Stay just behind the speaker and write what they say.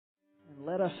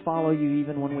let us follow you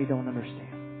even when we don't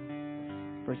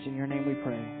understand. For it's in your name we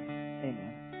pray.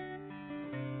 Amen.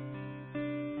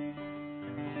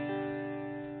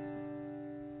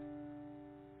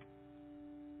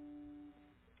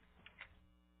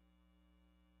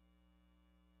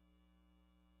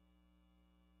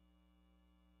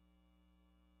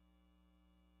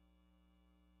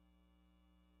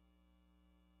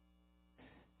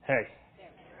 Hey,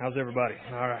 how's everybody?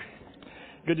 All right.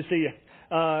 Good to see you.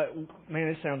 Man,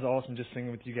 it sounds awesome just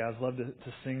singing with you guys. Love to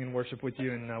sing and worship with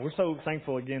you. And we're so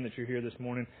thankful again that you're here this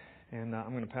morning. And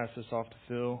I'm going to pass this off to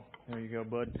Phil. There you go,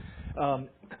 bud.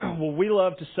 Well, we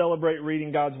love to celebrate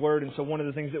reading God's Word. And so one of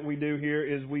the things that we do here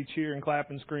is we cheer and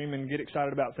clap and scream and get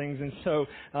excited about things. And so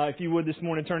if you would this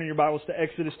morning, turn in your Bibles to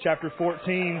Exodus chapter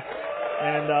 14.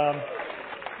 And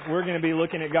we're going to be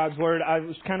looking at God's Word. I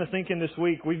was kind of thinking this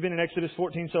week, we've been in Exodus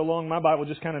 14 so long, my Bible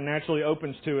just kind of naturally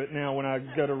opens to it now when I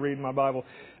go to read my Bible.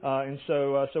 And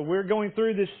so we're going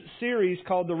through this series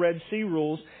called the Red Sea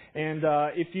Rules. And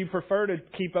if you prefer to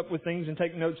keep up with things and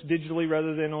take notes digitally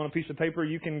rather than on a piece of paper,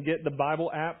 you can get the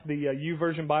Bible app, the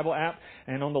YouVersion Bible app.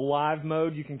 And on the live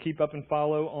mode, you can keep up and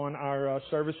follow on our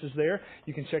services there.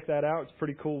 You can check that out. It's a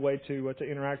pretty cool way to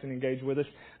interact and engage with us.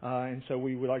 And so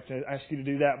we would like to ask you to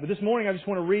do that. But this morning, I just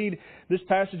want to read this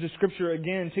passage of Scripture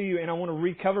again to you. And I want to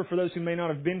recover, for those who may not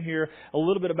have been here, a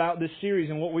little bit about this series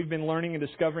and what we've been learning and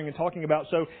discovering and talking about.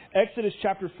 So Exodus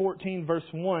chapter 14, verse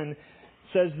 1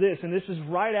 says this, and this is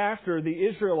right after the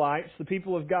Israelites, the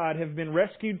people of God, have been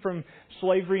rescued from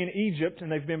slavery in Egypt,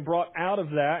 and they've been brought out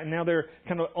of that, and now they're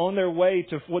kind of on their way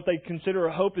to what they consider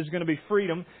a hope is going to be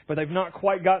freedom, but they've not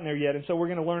quite gotten there yet. And so we're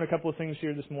going to learn a couple of things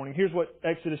here this morning. Here's what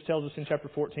Exodus tells us in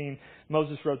chapter 14.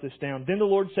 Moses wrote this down. Then the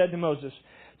Lord said to Moses,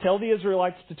 "Tell the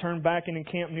Israelites to turn back and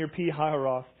encamp near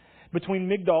Pi-hahiroth, between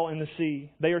Migdol and the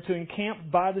sea. They are to encamp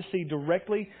by the sea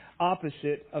directly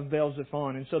opposite of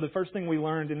Baal-zephon." And so the first thing we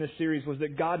learned in this series was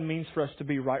that God means for us to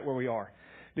be right where we are.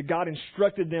 That God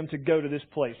instructed them to go to this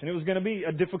place. And it was going to be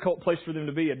a difficult place for them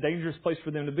to be, a dangerous place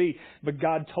for them to be. But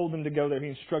God told them to go there. He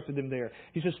instructed them there.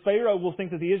 He says, Pharaoh will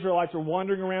think that the Israelites are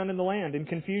wandering around in the land in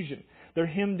confusion. They're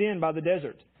hemmed in by the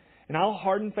desert. And I'll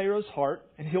harden Pharaoh's heart,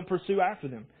 and he'll pursue after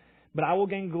them. But I will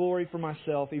gain glory for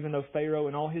myself, even though Pharaoh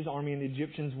and all his army and the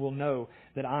Egyptians will know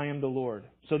that I am the Lord.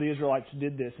 So the Israelites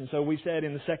did this. And so we said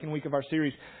in the second week of our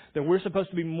series that we're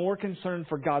supposed to be more concerned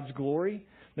for God's glory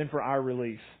than for our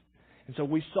relief. And so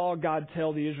we saw God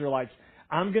tell the Israelites,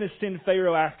 I'm going to send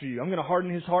Pharaoh after you. I'm going to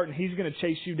harden his heart and he's going to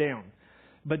chase you down.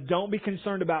 But don't be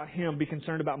concerned about him. Be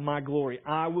concerned about my glory.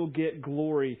 I will get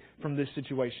glory from this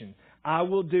situation. I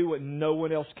will do what no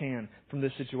one else can from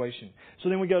this situation. So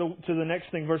then we go to the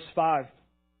next thing, verse 5.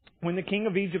 When the king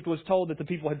of Egypt was told that the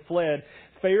people had fled,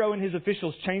 Pharaoh and his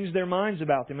officials changed their minds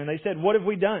about them. And they said, what have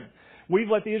we done?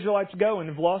 We've let the Israelites go and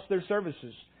have lost their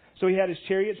services. So he had his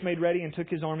chariots made ready and took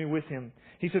his army with him.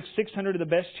 He took 600 of the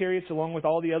best chariots along with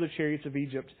all the other chariots of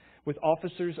Egypt, with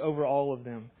officers over all of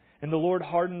them. And the Lord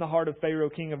hardened the heart of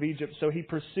Pharaoh, king of Egypt, so he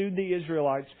pursued the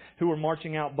Israelites who were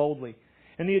marching out boldly.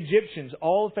 And the Egyptians,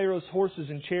 all of Pharaoh's horses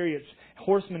and chariots,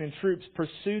 horsemen and troops,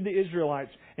 pursued the Israelites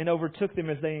and overtook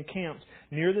them as they encamped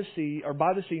near the sea, or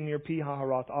by the sea near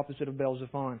Pi-hahiroth, opposite of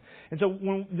Baal-zephon. And so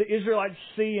when the Israelites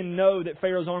see and know that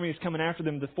Pharaoh's army is coming after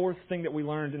them, the fourth thing that we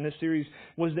learned in this series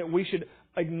was that we should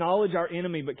acknowledge our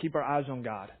enemy but keep our eyes on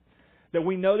God. That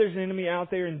we know there's an enemy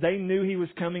out there and they knew he was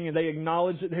coming and they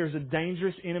acknowledge that there's a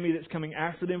dangerous enemy that's coming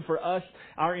after them. For us,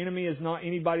 our enemy is not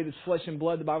anybody that's flesh and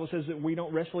blood. The Bible says that we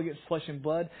don't wrestle against flesh and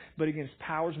blood, but against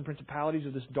powers and principalities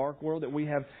of this dark world, that we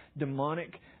have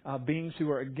demonic beings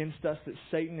who are against us, that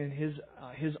Satan and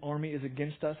his army is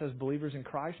against us as believers in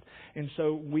Christ. And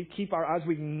so we keep our eyes,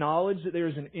 we acknowledge that there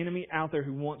is an enemy out there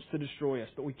who wants to destroy us,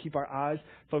 but we keep our eyes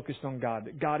focused on God,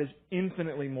 that God is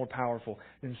infinitely more powerful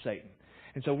than Satan.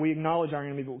 And so we acknowledge our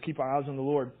enemy, but we'll keep our eyes on the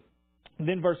Lord. And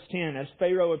then verse 10, as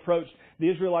Pharaoh approached, the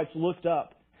Israelites looked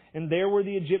up, and there were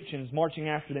the Egyptians marching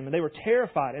after them. And they were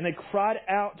terrified, and they cried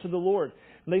out to the Lord.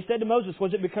 And they said to Moses,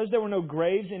 was it because there were no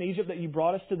graves in Egypt that you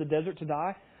brought us to the desert to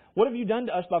die? What have you done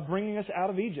to us by bringing us out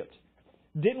of Egypt?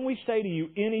 Didn't we say to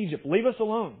you in Egypt, leave us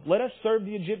alone, let us serve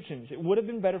the Egyptians? It would have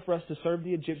been better for us to serve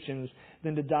the Egyptians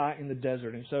than to die in the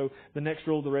desert. And so the next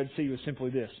rule of the Red Sea was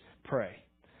simply this, pray.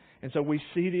 And so we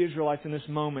see the Israelites in this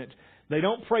moment. They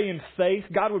don't pray in faith.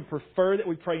 God would prefer that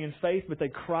we pray in faith, but they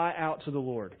cry out to the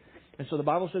Lord. And so the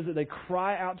Bible says that they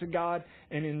cry out to God,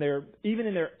 and even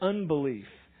in their unbelief,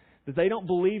 that they don't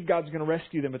believe God's going to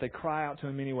rescue them, but they cry out to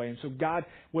Him anyway. And so God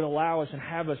would allow us and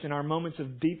have us in our moments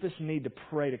of deepest need to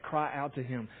pray, to cry out to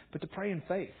Him, but to pray in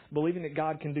faith, believing that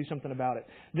God can do something about it.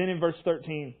 Then in verse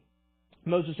 13,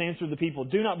 Moses answered the people,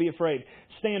 "Do not be afraid.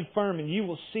 Stand firm, and you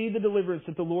will see the deliverance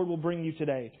that the Lord will bring you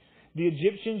today. The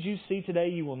Egyptians you see today,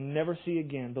 you will never see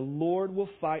again. The Lord will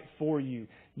fight for you.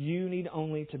 You need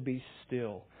only to be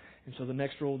still." And so the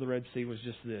next rule of the Red Sea was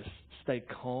just this: stay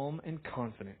calm and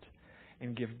confident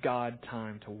and give God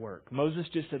time to work. Moses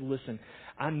just said, listen,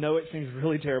 I know it seems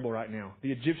really terrible right now.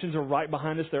 The Egyptians are right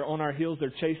behind us. They're on our heels.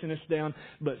 They're chasing us down.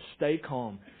 But stay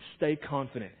calm. Stay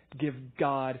confident. Give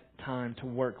God time to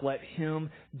work. Let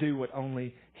Him do what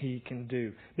only He can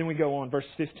do. Then we go on, verse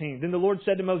 15. Then the Lord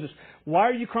said to Moses, "Why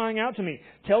are you crying out to me?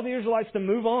 Tell the Israelites to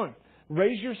move on.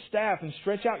 Raise your staff and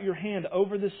stretch out your hand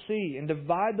over the sea and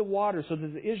divide the water so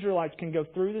that the Israelites can go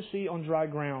through the sea on dry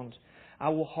ground. I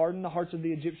will harden the hearts of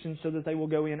the Egyptians so that they will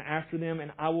go in after them,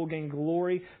 and I will gain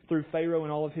glory through Pharaoh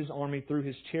and all of his army, through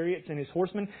his chariots and his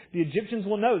horsemen. The Egyptians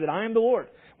will know that I am the Lord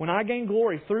when I gain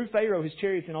glory through Pharaoh, his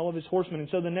chariots, and all of his horsemen." And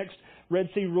so the next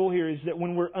Red Sea rule here is that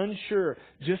when we're unsure,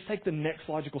 just take the next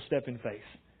logical step in faith.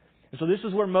 And so this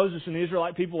is where Moses and the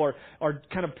Israelite people are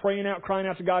kind of praying out, crying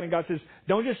out to God. And God says,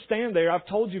 don't just stand there. I've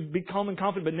told you, be calm and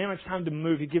confident, but now it's time to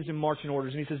move. He gives them marching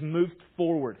orders. And He says, move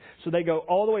forward. So they go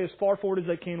all the way as far forward as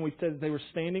they can. We said they were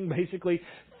standing basically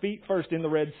feet first in the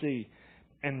Red Sea.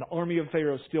 And the army of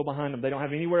Pharaoh is still behind them. They don't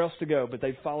have anywhere else to go, but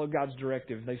they followed God's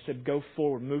directive. They said, go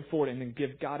forward, move forward, and then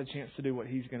give God a chance to do what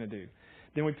He's going to do.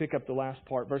 Then we pick up the last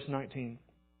part, verse 19.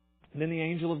 Then the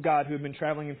angel of God, who had been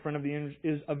traveling in front of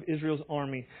Israel's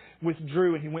army,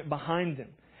 withdrew, and he went behind them.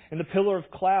 And the pillar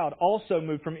of cloud also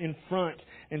moved from in front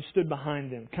and stood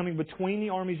behind them, coming between the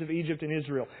armies of Egypt and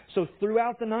Israel. So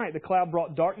throughout the night, the cloud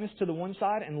brought darkness to the one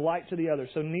side and light to the other.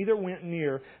 So neither went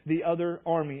near the other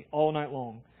army all night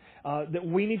long. That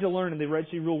we need to learn in the Red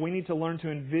Sea rule, we need to learn to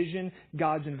envision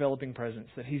God's enveloping presence,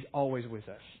 that He's always with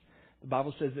us. The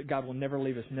Bible says that God will never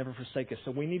leave us, never forsake us.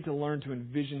 So we need to learn to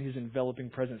envision His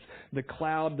enveloping presence. The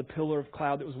cloud, the pillar of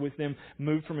cloud that was with them,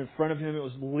 moved from in front of Him. It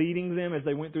was leading them as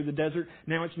they went through the desert.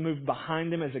 Now it's moved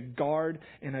behind them as a guard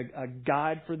and a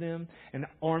guide for them. And the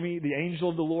army, the angel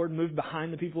of the Lord, moved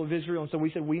behind the people of Israel. And so we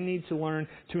said we need to learn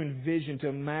to envision, to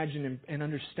imagine, and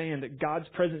understand that God's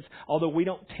presence, although we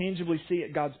don't tangibly see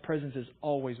it, God's presence is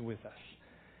always with us.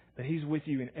 That He's with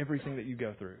you in everything that you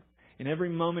go through. In every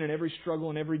moment, in every struggle,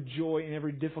 in every joy, in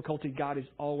every difficulty, God is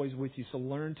always with you. So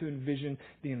learn to envision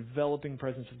the enveloping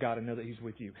presence of God and know that He's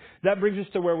with you. That brings us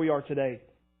to where we are today.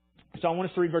 So I want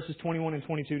us to read verses 21 and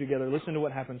 22 together. Listen to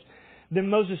what happens. Then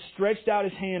Moses stretched out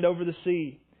his hand over the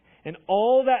sea. And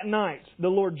all that night the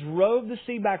Lord drove the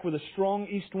sea back with a strong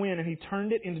east wind, and He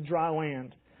turned it into dry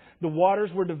land. The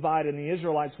waters were divided, and the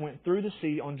Israelites went through the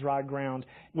sea on dry ground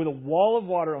with a wall of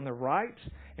water on their right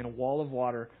and a wall of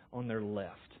water on their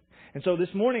left. And so this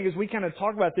morning, as we kind of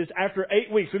talk about this, after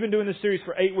 8 weeks, we've been doing this series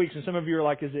for 8 weeks, and some of you are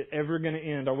like, is it ever going to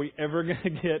end? Are we ever going to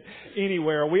get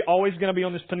anywhere? Are we always going to be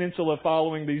on this peninsula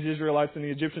following these Israelites, and the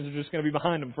Egyptians are just going to be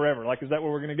behind them forever? Like, is that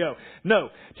where we're going to go? No.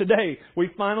 Today, we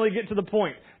finally get to the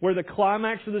point where the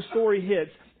climax of the story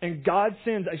hits, and God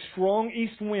sends a strong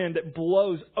east wind that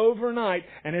blows overnight,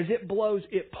 and as it blows,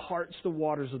 it parts the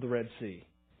waters of the Red Sea.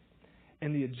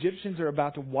 And the Egyptians are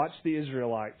about to watch the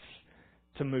Israelites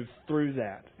to move through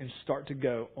that and start to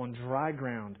go on dry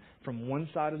ground from one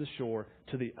side of the shore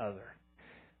to the other.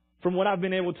 From what I've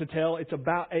been able to tell, it's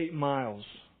about 8 miles,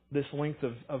 this length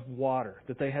of water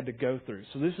that they had to go through.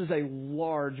 So this is a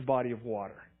large body of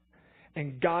water.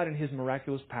 And God, in His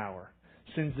miraculous power,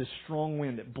 sends this strong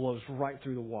wind that blows right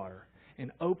through the water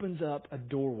and opens up a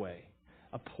doorway,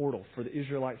 a portal for the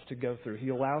Israelites to go through. He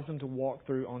allows them to walk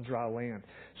through on dry land.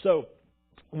 So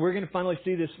we're going to finally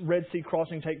see this Red Sea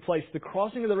crossing take place. The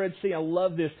crossing of the Red Sea, I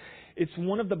love this. It's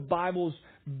one of the Bible's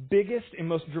biggest and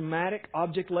most dramatic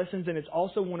object lessons, and it's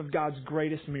also one of God's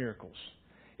greatest miracles.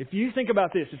 If you think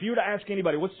about this, if you were to ask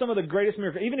anybody, what's some of the greatest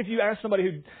miracles, even if you ask somebody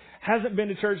who hasn't been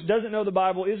to church, doesn't know the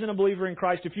Bible, isn't a believer in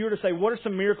Christ, if you were to say, what are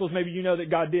some miracles maybe you know that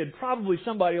God did? Probably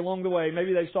somebody along the way.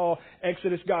 Maybe they saw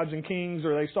Exodus, Gods and Kings,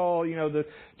 or they saw, the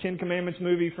Ten Commandments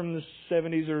movie from the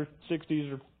 70s or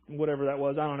 60s or whatever that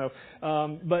was. I don't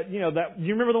know. But you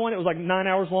remember the one that was like 9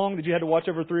 hours long that you had to watch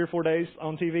over 3 or 4 days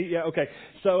on TV? Yeah, okay.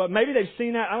 So maybe they've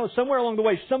seen that. I don't know, somewhere along the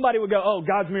way, somebody would go, oh,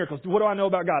 God's miracles. What do I know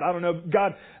about God? I don't know.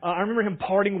 God, I remember Him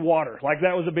parting water. Like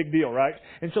that was a big deal, right?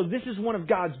 And so this is one of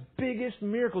God's biggest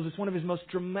miracles. It's one of His most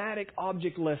dramatic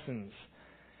object lessons.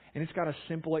 And it's got a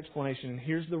simple explanation. And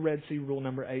here's the Red Sea rule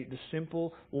number 8. The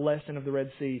simple lesson of the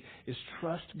Red Sea is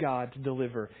trust God to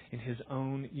deliver in His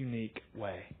own unique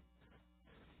way.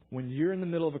 When you're in the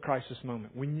middle of a crisis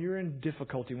moment, when you're in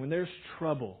difficulty, when there's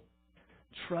trouble,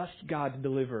 trust God to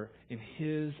deliver in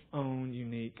His own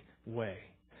unique way.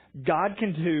 God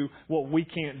can do what we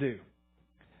can't do.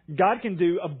 God can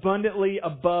do abundantly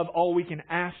above all we can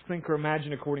ask, think, or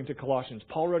imagine according to Colossians.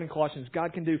 Paul wrote in Colossians,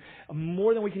 God can do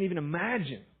more than we can even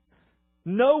imagine.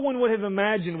 No one would have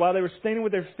imagined while they were standing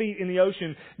with their feet in the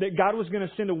ocean that God was going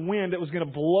to send a wind that was going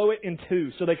to blow it in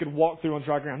two so they could walk through on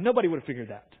dry ground. Nobody would have figured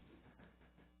that.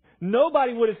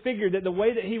 Nobody would have figured that the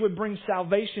way that He would bring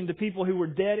salvation to people who were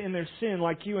dead in their sin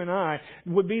like you and I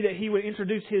would be that He would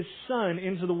introduce His Son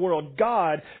into the world.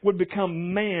 God would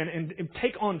become man and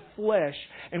take on flesh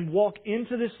and walk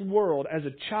into this world as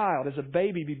a child, as a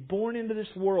baby, be born into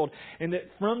this world, and that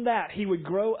from that He would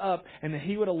grow up and that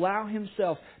He would allow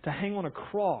Himself to hang on a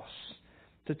cross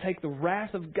to take the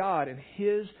wrath of God and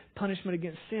His punishment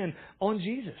against sin on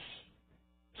Jesus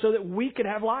so that we could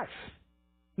have life.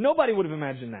 Nobody would have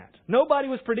imagined that. Nobody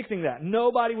was predicting that.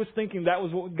 Nobody was thinking that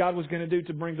was what God was going to do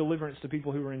to bring deliverance to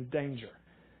people who were in danger.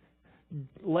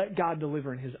 Let God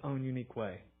deliver in His own unique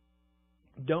way.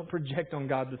 Don't project on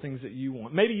God the things that you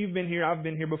want. Maybe you've been here, I've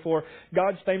been here before.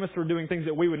 God's famous for doing things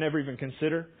that we would never even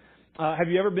consider. Have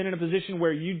you ever been in a position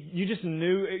where you just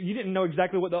knew, you didn't know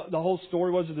exactly what the whole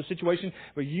story was of the situation,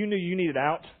 but you knew you needed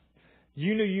out?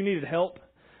 You knew you needed help?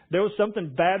 There was something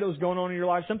bad that was going on in your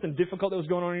life, something difficult that was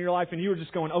going on in your life, and you were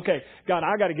just going, okay, God,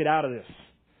 I got to get out of this.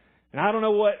 And I don't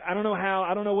know how,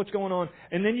 I don't know what's going on.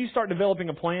 And then you start developing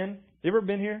a plan. You ever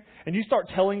been here? And you start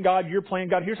telling God your plan.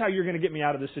 God, here's how you're going to get me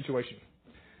out of this situation.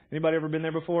 Anybody ever been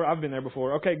there before? I've been there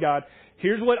before. Okay, God,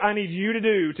 here's what I need you to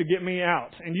do to get me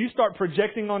out. And you start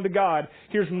projecting onto God,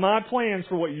 here's my plans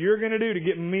for what you're going to do to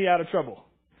get me out of trouble.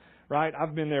 Right?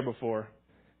 I've been there before.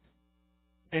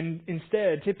 And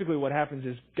instead, typically what happens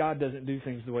is God doesn't do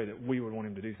things the way that we would want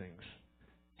Him to do things.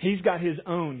 He's got His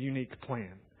own unique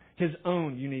plan, His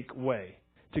own unique way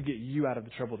to get you out of the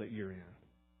trouble that you're in,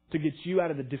 to get you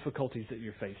out of the difficulties that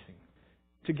you're facing,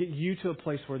 to get you to a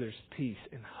place where there's peace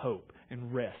and hope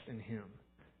and rest in Him.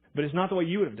 But it's not the way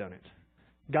you would have done it.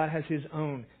 God has His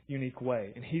own unique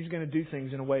way, and He's going to do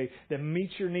things in a way that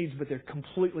meets your needs, but they're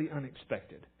completely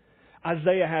unexpected.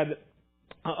 Isaiah had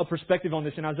a perspective on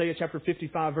this in Isaiah chapter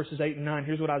 55, verses 8 and 9.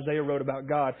 Here's what Isaiah wrote about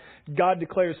God. God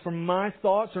declares, "For my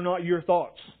thoughts are not your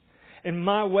thoughts, and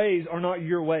my ways are not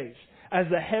your ways. As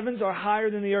the heavens are higher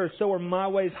than the earth, so are my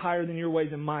ways higher than your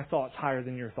ways, and my thoughts higher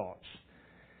than your thoughts."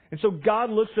 And so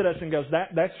God looks at us and goes,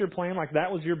 that's your plan? Like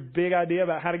that was your big idea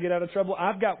about how to get out of trouble?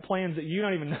 I've got plans that you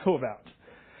don't even know about.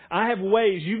 I have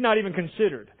ways you've not even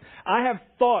considered. I have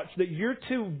thoughts that you're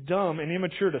too dumb and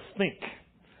immature to think.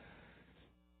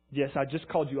 Yes, I just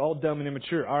called you all dumb and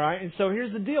immature, all right? And so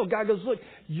here's the deal. God goes, look,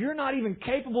 you're not even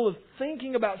capable of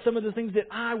thinking about some of the things that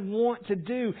I want to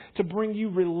do to bring you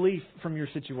relief from your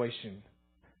situation.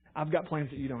 I've got plans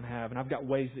that you don't have, and I've got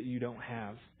ways that you don't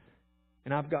have.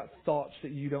 And I've got thoughts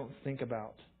that you don't think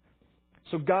about.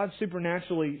 So God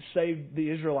supernaturally saved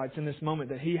the Israelites in this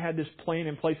moment, that He had this plan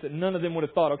in place that none of them would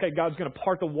have thought, okay, God's going to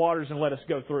part the waters and let us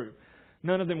go through.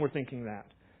 None of them were thinking that.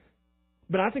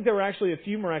 But I think there were actually a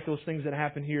few miraculous things that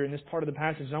happened here in this part of the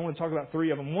passage. And I want to talk about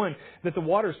three of them. One, that the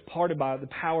waters parted by the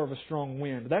power of a strong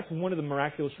wind. That's one of the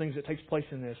miraculous things that takes place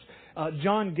in this.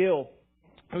 John Gill,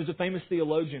 who was a famous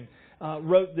theologian,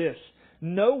 wrote this: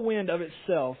 "No wind of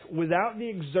itself, without the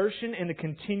exertion and the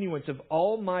continuance of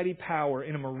almighty power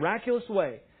in a miraculous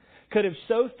way, could have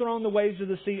so thrown the waves of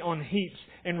the sea on heaps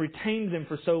and retained them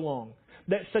for so long,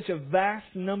 that such a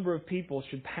vast number of people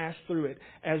should pass through it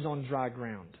as on dry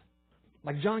ground."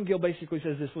 Like John Gill basically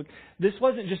says this, look, this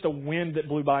wasn't just a wind that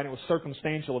blew by and it was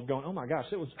circumstantial of going, oh my gosh,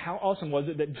 how awesome was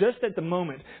it that just at the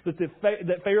moment that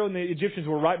that Pharaoh and the Egyptians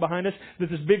were right behind us, that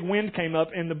this big wind came up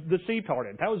and the sea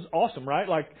parted. That was awesome, right?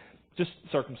 Like, just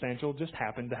circumstantial, just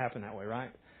happened to happen that way, right?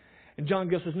 And John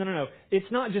Gill says, no.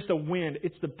 It's not just a wind.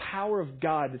 It's the power of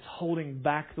God that's holding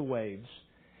back the waves.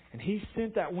 And He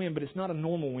sent that wind, but it's not a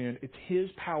normal wind. It's His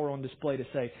power on display to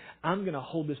say, I'm going to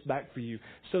hold this back for you,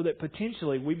 so that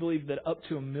potentially we believe that up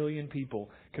to 1 million people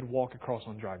could walk across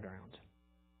on dry ground.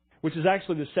 Which is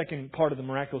actually the second part of the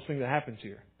miraculous thing that happens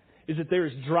here, is that there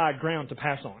is dry ground to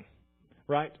pass on,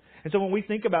 right? And so when we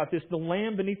think about this, the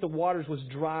land beneath the waters was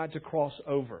dry to cross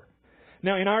over.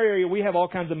 Now, in our area, we have all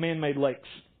kinds of man-made lakes.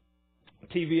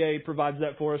 TVA provides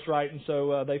that for us, right? And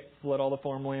so they flood all the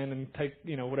farmland and take,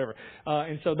 whatever.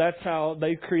 And so that's how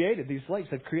they created these lakes.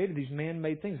 They've created these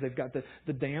man-made things. They've got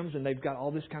the dams and they've got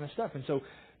all this kind of stuff. And so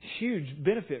huge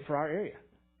benefit for our area.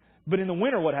 But in the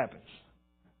winter, what happens?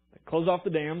 They close off the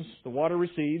dams. The water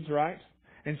recedes, right?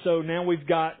 And so now we've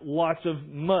got lots of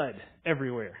mud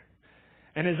everywhere.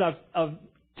 And as a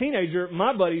teenager,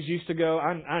 my buddies used to go,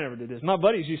 I never did this. My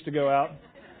buddies used to go out,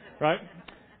 right?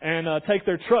 And take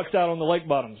their trucks out on the lake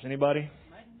bottoms. Anybody?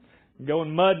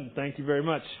 Going mudding. Thank you very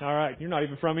much. All right. You're not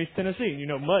even from East Tennessee. You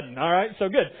know mudding. All right. So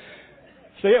good.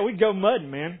 So yeah, we go mudding,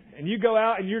 man. And you go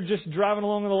out and you're just driving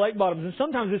along on the lake bottoms. And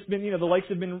sometimes it's been, the lakes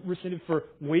have been receded for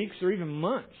weeks or even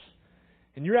months.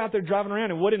 And you're out there driving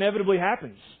around, and what inevitably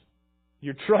happens?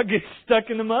 Your truck gets stuck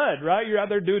in the mud, right? You're out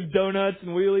there doing donuts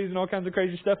and wheelies and all kinds of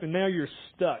crazy stuff, and now you're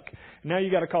stuck. Now you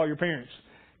got to call your parents.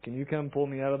 Can you come pull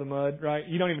me out of the mud, right?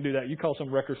 You don't even do that. You call some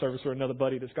wrecker service or another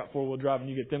buddy that's got four-wheel drive, and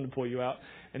you get them to pull you out.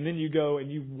 And then you go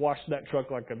and you wash that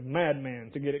truck like a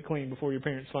madman to get it clean before your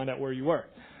parents find out where you were.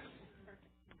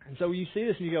 And so you see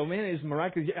this and you go, man, it's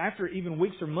miraculous. After even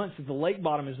weeks or months, if the lake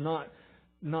bottom is not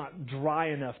dry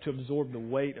enough to absorb the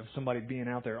weight of somebody being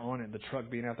out there on it, the truck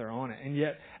being out there on it. And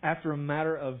yet, after a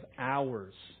matter of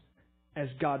hours, as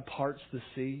God parts the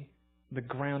sea, the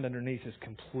ground underneath is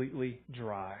completely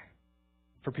dry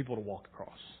for people to walk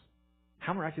across.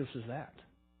 How miraculous is that?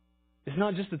 It's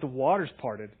not just that the water's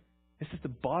parted, it's that the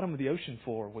bottom of the ocean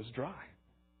floor was dry.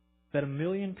 That 1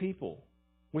 million people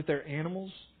with their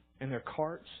animals and their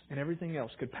carts and everything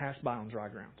else could pass by on dry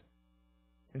ground.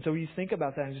 And so you think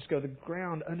about that and just go, the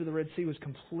ground under the Red Sea was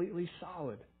completely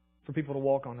solid for people to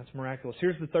walk on. That's miraculous.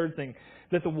 Here's the third thing,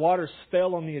 that the waters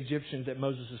fell on the Egyptians at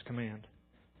Moses' command.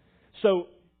 So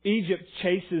Egypt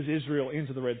chases Israel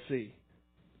into the Red Sea.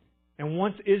 And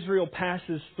once Israel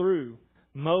passes through,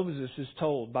 Moses is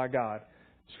told by God,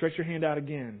 stretch your hand out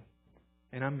again,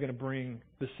 and I'm going to bring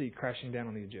the sea crashing down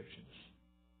on the Egyptians.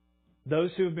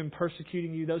 Those who have been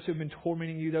persecuting you, those who have been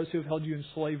tormenting you, those who have held you in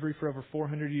slavery for over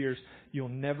 400 years, you'll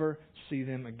never see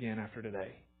them again after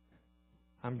today.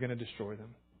 I'm going to destroy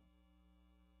them.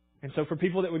 And so for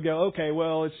people that would go, okay,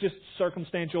 well, it's just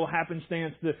circumstantial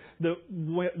happenstance. The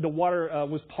water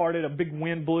was parted, a big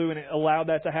wind blew, and it allowed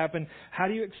that to happen. How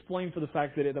do you explain for the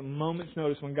fact that at a moment's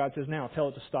notice when God says, now, tell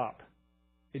it to stop?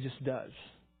 It just does.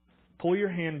 Pull your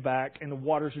hand back, and the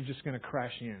waters are just going to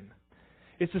crash in.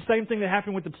 It's the same thing that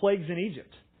happened with the plagues in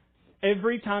Egypt.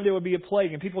 Every time there would be a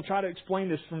plague, and people try to explain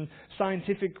this from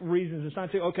scientific reasons. And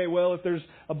scientific, okay, well, if there's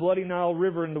a bloody Nile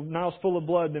River and the Nile's full of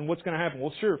blood, then what's going to happen?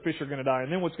 Well, sure, fish are going to die.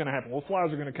 And then what's going to happen? Well,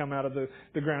 flies are going to come out of the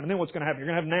ground. And then what's going to happen?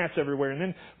 You're going to have gnats everywhere. And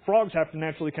then frogs have to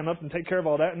naturally come up and take care of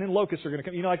all that. And then locusts are going to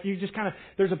come. You just kind of,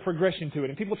 there's a progression to it.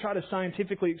 And people try to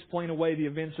scientifically explain away the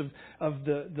events of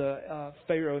the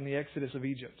Pharaoh and the Exodus of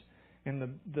Egypt and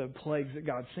the plagues that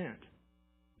God sent.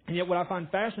 And yet what I find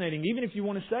fascinating, even if you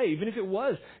want to say, even if it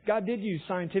was, God did use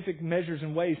scientific measures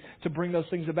and ways to bring those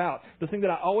things about. The thing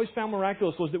that I always found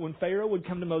miraculous was that when Pharaoh would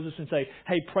come to Moses and say,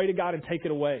 hey, pray to God and take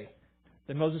it away,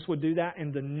 then Moses would do that,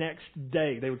 and the next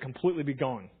day they would completely be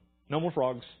gone. No more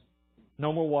frogs,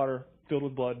 no more water filled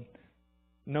with blood,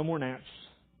 no more gnats,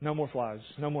 no more flies,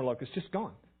 no more locusts, just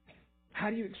gone.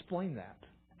 How do you explain that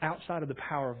outside of the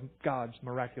power of God's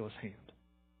miraculous hand?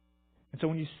 And so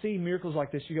when you see miracles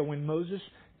like this, you go, when Moses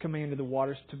commanded the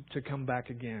waters to come back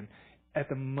again, at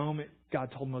the moment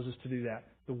God told Moses to do that,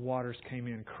 the waters came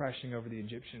in crashing over the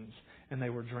Egyptians and they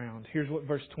were drowned. Here's what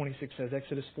verse 26 says,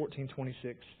 Exodus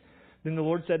 14:26. Then the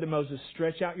Lord said to Moses,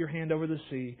 stretch out your hand over the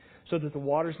sea so that the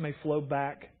waters may flow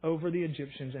back over the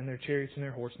Egyptians and their chariots and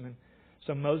their horsemen.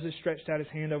 So Moses stretched out his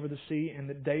hand over the sea, and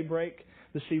at daybreak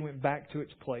the sea went back to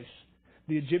its place.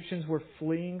 The Egyptians were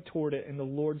fleeing toward it, and the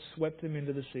Lord swept them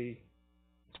into the sea.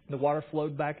 The water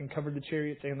flowed back and covered the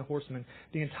chariots and the horsemen.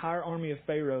 The entire army of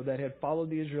Pharaoh that had followed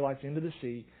the Israelites into the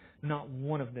sea, not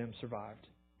one of them survived.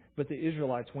 But the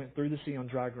Israelites went through the sea on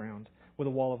dry ground, with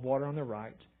a wall of water on their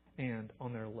right and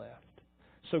on their left.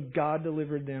 So God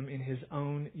delivered them in His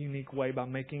own unique way by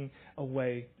making a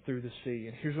way through the sea.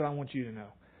 And here's what I want you to know.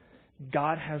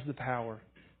 God has the power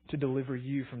to deliver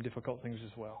you from difficult things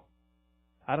as well.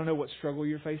 I don't know what struggle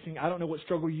you're facing. I don't know what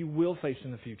struggle you will face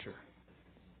in the future.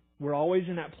 We're always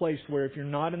in that place where if you're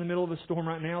not in the middle of a storm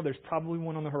right now, there's probably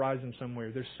one on the horizon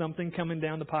somewhere. There's something coming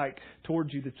down the pike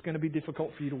towards you that's going to be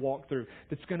difficult for you to walk through,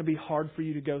 that's going to be hard for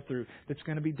you to go through, that's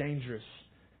going to be dangerous.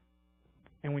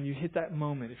 And when you hit that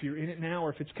moment, if you're in it now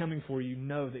or if it's coming for you,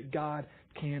 know that God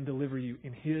can deliver you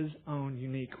in His own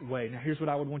unique way. Now, here's what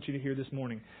I would want you to hear this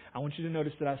morning. I want you to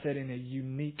notice that I said in a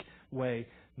unique way,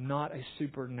 not a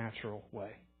supernatural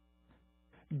way.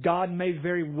 God may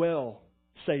very well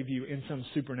save you in some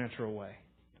supernatural way.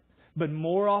 But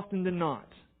more often than not,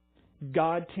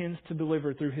 God tends to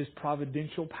deliver through His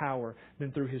providential power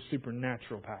than through His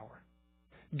supernatural power.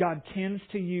 God tends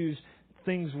to use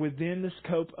things within the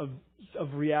scope of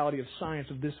reality, of science,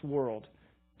 of this world,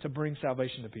 to bring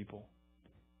salvation to people.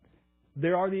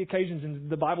 There are the occasions, and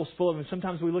the Bible's full of them.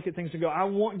 Sometimes we look at things and go, I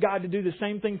want God to do the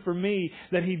same thing for me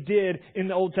that He did in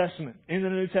the Old Testament, in the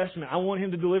New Testament. I want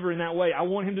Him to deliver in that way. I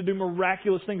want Him to do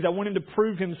miraculous things. I want Him to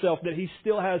prove Himself that He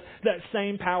still has that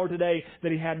same power today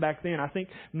that He had back then. I think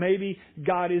maybe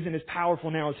God isn't as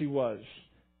powerful now as He was.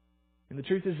 And the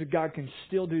truth is that God can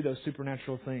still do those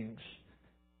supernatural things.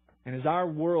 And as our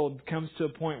world comes to a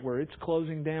point where it's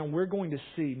closing down, we're going to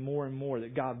see more and more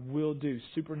that God will do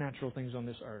supernatural things on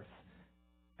this earth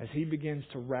as He begins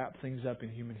to wrap things up in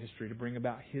human history to bring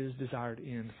about His desired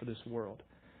end for this world.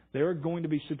 There are going to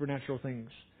be supernatural things.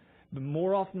 But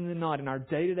more often than not, in our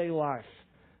day-to-day life,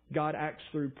 God acts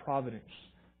through providence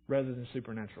rather than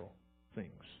supernatural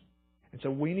things. And so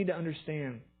we need to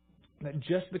understand that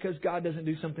just because God doesn't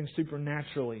do something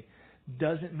supernaturally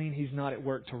doesn't mean He's not at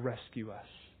work to rescue us.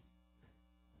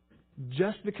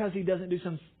 Just because He doesn't do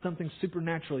something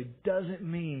supernaturally doesn't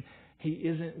mean He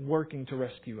isn't working to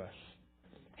rescue us.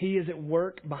 He is at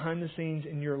work behind the scenes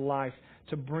in your life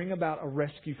to bring about a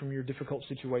rescue from your difficult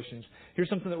situations. Here's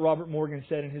something that Robert Morgan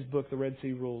said in his book, The Red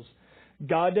Sea Rules.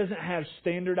 God doesn't have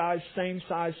standardized,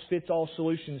 same-size-fits-all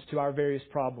solutions to our various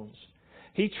problems.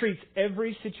 He treats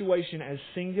every situation as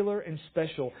singular and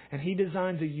special, and He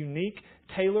designs a unique,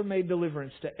 tailor-made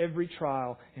deliverance to every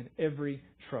trial and every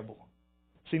trouble.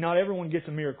 See, not everyone gets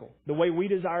a miracle. The way we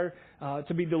desire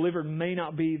to be delivered may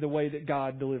not be the way that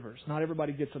God delivers. Not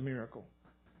everybody gets a miracle.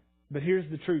 But here's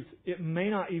the truth. It may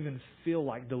not even feel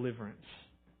like deliverance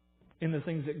in the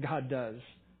things that God does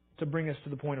to bring us to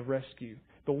the point of rescue.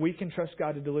 But we can trust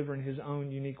God to deliver in His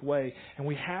own unique way. And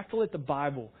we have to let the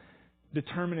Bible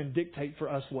determine and dictate for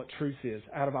us what truth is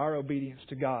out of our obedience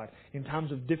to God in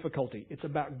times of difficulty. It's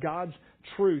about God's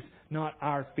truth, not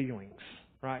our feelings,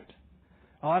 right?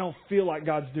 Oh, I don't feel like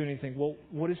God's doing anything. Well,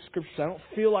 what does Scripture say? I don't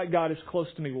feel like God is close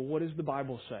to me. Well, what does the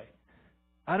Bible say?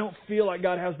 I don't feel like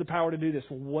God has the power to do this.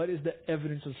 Well, what is the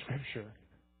evidence of Scripture?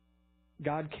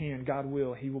 God can, God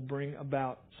will. He will bring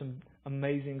about some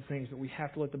amazing things, but we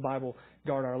have to let the Bible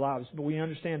guard our lives. But we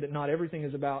understand that not everything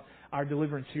is about our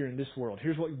deliverance here in this world.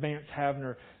 Here's what Vance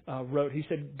Havner wrote. He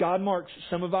said, God marks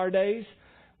some of our days,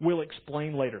 we'll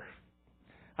explain later.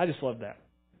 I just love that.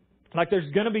 Like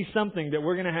there's going to be something that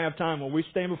we're going to have time when we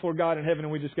stand before God in heaven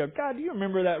and we just go, God, do you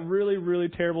remember that really, really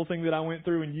terrible thing that I went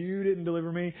through and you didn't deliver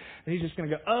me? And He's just going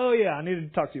to go, oh yeah, I needed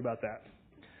to talk to you about that.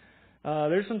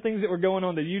 There's some things that were going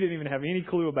on that you didn't even have any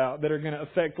clue about that are going to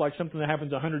affect like something that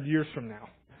happens 100 years from now.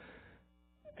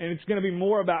 And it's going to be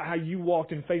more about how you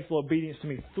walked in faithful obedience to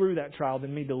me through that trial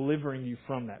than me delivering you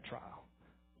from that trial.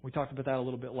 We talked about that a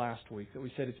little bit last week, that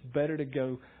we said it's better to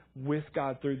go with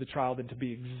God through the trial than to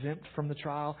be exempt from the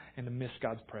trial and to miss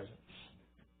God's presence.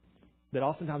 That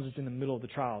oftentimes it's in the middle of the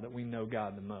trial that we know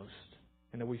God the most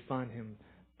and that we find Him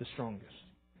the strongest.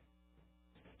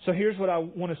 So here's what I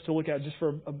want us to look at just for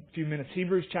a few minutes.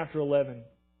 Hebrews chapter 11.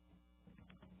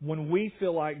 When we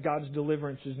feel like God's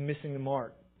deliverance is missing the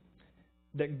mark,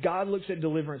 that God looks at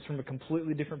deliverance from a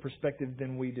completely different perspective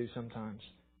than we do sometimes.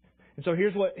 And so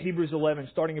here's what Hebrews 11,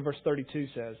 starting in verse 32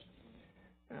 says.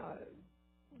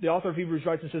 The author of Hebrews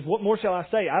writes and says, what more shall I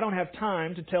say? I don't have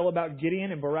time to tell about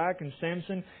Gideon and Barak and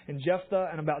Samson and Jephthah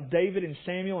and about David and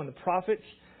Samuel and the prophets,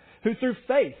 who through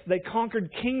faith they conquered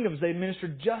kingdoms, they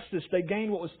administered justice, they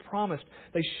gained what was promised,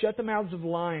 they shut the mouths of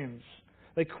lions,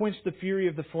 they quenched the fury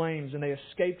of the flames, and they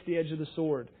escaped the edge of the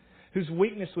sword, whose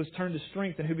weakness was turned to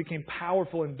strength and who became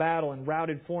powerful in battle and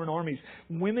routed foreign armies.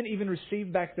 Women even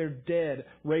received back their dead,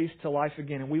 raised to life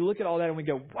again. And we look at all that and we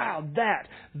go, wow,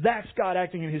 that's God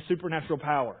acting in His supernatural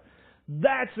power.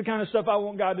 That's the kind of stuff I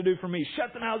want God to do for me.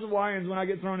 Shut the mouths of lions when I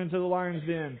get thrown into the lion's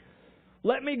den.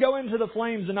 Let me go into the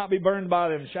flames and not be burned by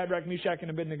them. Shadrach, Meshach,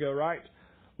 and Abednego, right?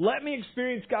 Let me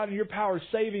experience God in your power,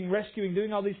 saving, rescuing,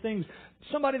 doing all these things.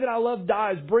 Somebody that I love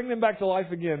dies. Bring them back to life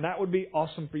again. That would be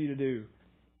awesome for you to do.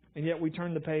 And yet we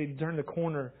turn the page, turn the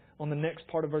corner on the next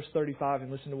part of verse 35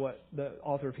 and listen to what the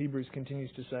author of Hebrews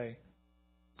continues to say.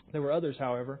 There were others,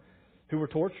 however, who were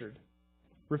tortured,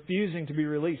 refusing to be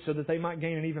released so that they might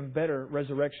gain an even better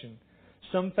resurrection.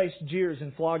 Some faced jeers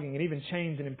and flogging and even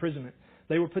chains and imprisonment.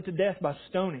 They were put to death by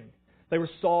stoning. They were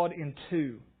sawed in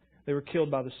two. They were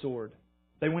killed by the sword.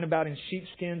 They went about in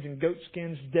sheepskins and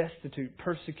goatskins, destitute,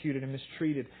 persecuted, and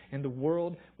mistreated, and the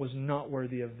world was not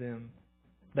worthy of them.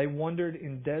 They wandered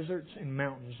in deserts and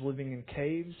mountains, living in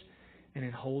caves and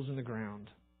in holes in the ground.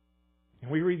 And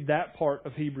we read that part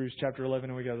of Hebrews chapter 11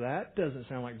 and we go, that doesn't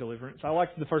sound like deliverance. I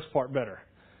liked the first part better.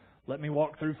 Let me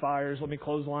walk through fires. Let me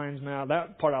close lions' mouth.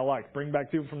 That part I liked. Bring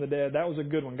back people from the dead. That was a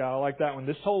good one, God. I like that one.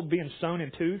 This whole being sewn in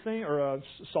two thing, or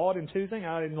sawed in two thing,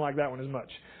 I didn't like that one as much.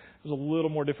 It was a little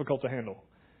more difficult to handle.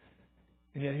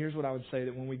 And yet here's what I would say,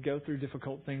 that when we go through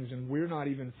difficult things, and we're not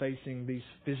even facing these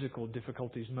physical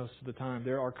difficulties most of the time,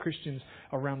 there are Christians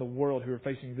around the world who are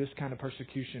facing this kind of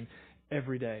persecution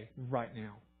every day, right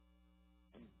now.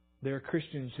 There are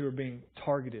Christians who are being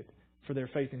targeted for their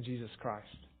faith in Jesus Christ,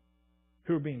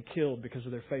 who are being killed because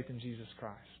of their faith in Jesus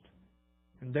Christ.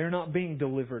 And they're not being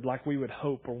delivered like we would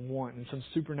hope or want in some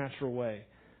supernatural way.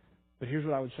 But here's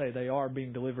what I would say. They are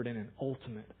being delivered in an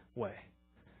ultimate way.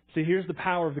 See, here's the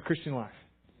power of the Christian life.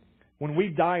 When we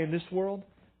die in this world,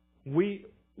 we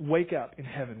wake up in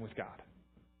heaven with God.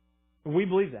 We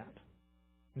believe that.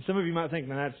 And some of you might think,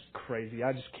 man, that's crazy.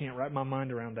 I just can't wrap my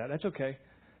mind around that. That's okay.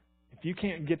 If you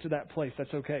can't get to that place,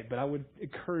 that's okay. But I would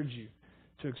encourage you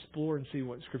to explore and see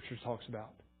what Scripture talks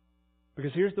about.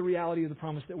 Because here's the reality of the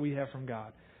promise that we have from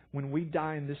God. When we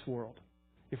die in this world,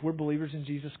 if we're believers in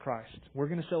Jesus Christ, we're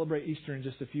going to celebrate Easter in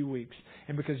just a few weeks.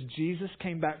 And because Jesus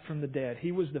came back from the dead,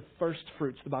 He was the first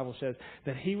fruits, the Bible says,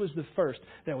 that He was the first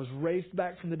that was raised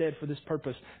back from the dead for this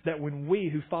purpose, that when we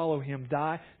who follow Him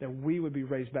die, that we would be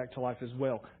raised back to life as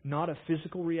well. Not a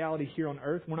physical reality here on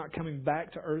earth. We're not coming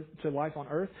back to life on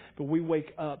earth, but we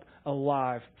wake up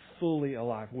alive, fully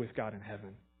alive with God in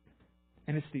heaven.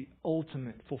 And it's the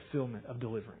ultimate fulfillment of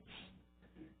deliverance.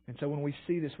 And so when we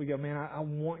see this, we go, man, I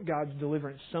want God's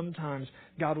deliverance. Sometimes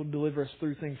God will deliver us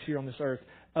through things here on this earth.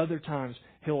 Other times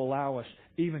He'll allow us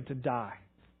even to die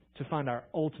to find our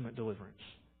ultimate deliverance.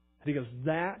 And He goes,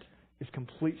 that is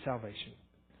complete salvation.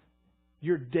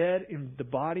 You're dead in the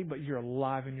body, but you're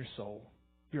alive in your soul.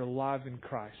 You're alive in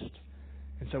Christ.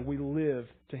 And so we live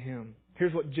to Him.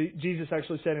 Here's what Jesus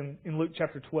actually said in Luke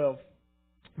chapter 12.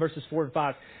 Verses 4 and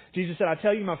 5. Jesus said, I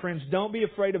tell you, my friends, don't be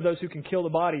afraid of those who can kill the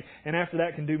body and after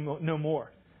that can do no more.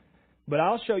 But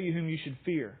I'll show you whom you should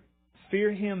fear.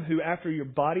 Fear Him who, after your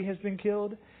body has been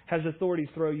killed, has authority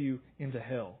to throw you into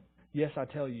hell. Yes, I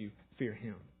tell you, fear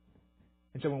Him.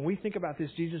 And so when we think about this,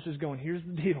 Jesus is going, here's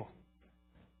the deal.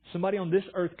 Somebody on this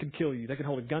earth could kill you. They could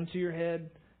hold a gun to your head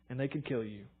and they could kill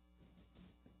you.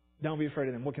 Don't be afraid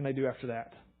of them. What can they do after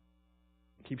that?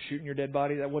 Keep shooting your dead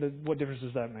body? What difference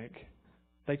does that make?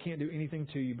 They can't do anything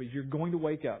to you, but you're going to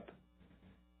wake up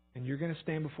and you're going to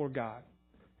stand before God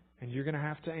and you're going to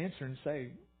have to answer and say,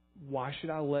 why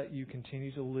should I let you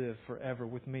continue to live forever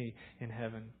with me in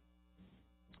heaven?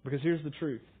 Because here's the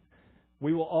truth.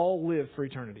 We will all live for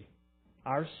eternity.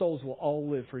 Our souls will all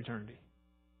live for eternity.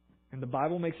 And the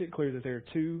Bible makes it clear that there are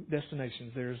two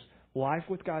destinations. There's life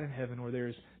with God in heaven, or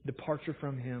there's departure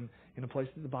from Him in a place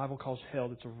that the Bible calls hell.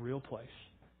 That's a real place.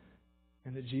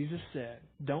 And that Jesus said,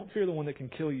 don't fear the one that can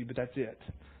kill you, but that's it.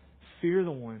 Fear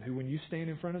the one who, when you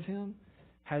stand in front of Him,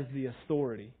 has the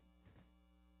authority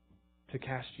to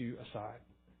cast you aside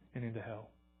and into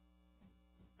hell.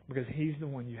 Because He's the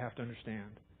one, you have to understand,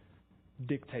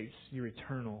 dictates your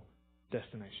eternal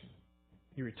destination,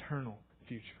 your eternal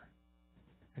future.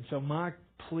 And so my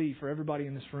plea for everybody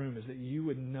in this room is that you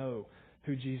would know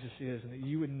who Jesus is and that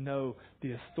you would know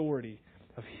the authority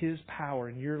of His power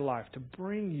in your life to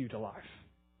bring you to life.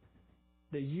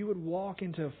 That you would walk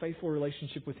into a faithful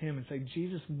relationship with Him and say,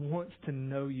 Jesus wants to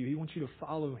know you. He wants you to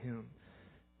follow Him.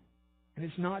 And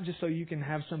it's not just so you can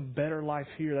have some better life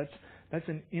here. That's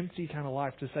an empty kind of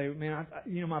life to say, man,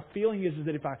 my feeling is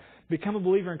that if I become a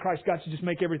believer in Christ, God should just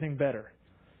make everything better.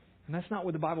 And that's not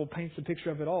what the Bible paints the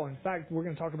picture of at all. In fact, we're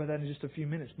going to talk about that in just a few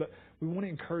minutes. But we want to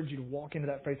encourage you to walk into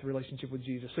that faithful relationship with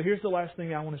Jesus. So here's the last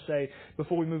thing I want to say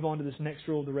before we move on to this next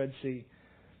rule of the Red Sea.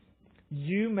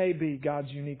 You may be God's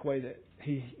unique way that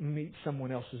He meets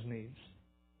someone else's needs.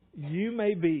 You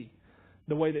may be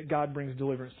the way that God brings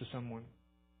deliverance to someone.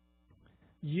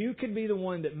 You could be the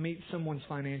one that meets someone's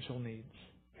financial needs.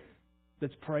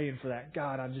 That's praying for that.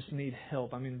 God, I just need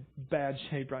help. I'm in bad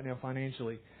shape right now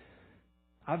financially.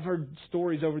 I've heard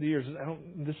stories over the years.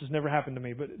 This has never happened to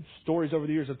me, but stories over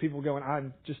the years of people going,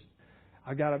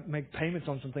 I got to make payments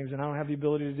on some things and I don't have the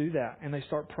ability to do that. And they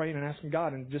start praying and asking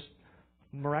God, and just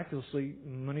miraculously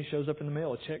money shows up in the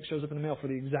mail. A check shows up in the mail for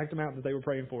the exact amount that they were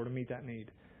praying for to meet that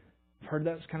need. I've heard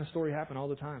that kind of story happen all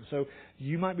the time. So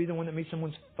you might be the one that meets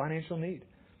someone's financial need.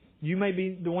 You may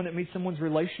be the one that meets someone's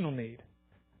relational need.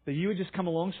 That you would just come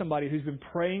along somebody who's been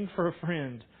praying for a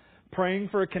friend, praying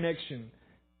for a connection.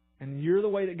 And you're the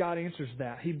way that God answers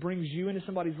that. He brings you into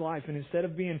somebody's life, and instead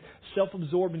of being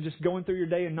self-absorbed and just going through your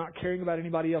day and not caring about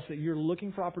anybody else, that you're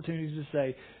looking for opportunities to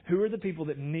say, who are the people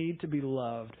that need to be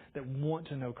loved, that want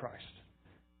to know Christ,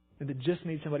 and that just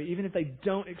need somebody, even if they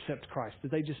don't accept Christ,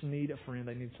 that they just need a friend,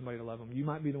 they need somebody to love them. You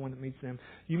might be the one that meets them.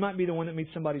 You might be the one that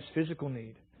meets somebody's physical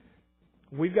need.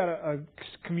 We've got a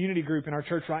community group in our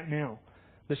church right now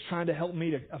that's trying to help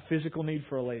meet a physical need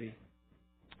for a lady.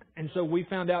 And so we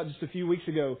found out just a few weeks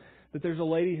ago that there's a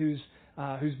lady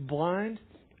who's blind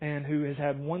and who has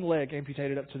had one leg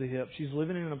amputated up to the hip. She's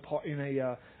living in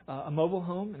a mobile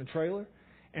home in a trailer,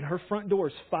 and her front door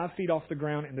is 5 feet off the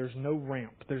ground, and there's no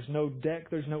ramp, there's no deck,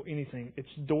 there's no anything. It's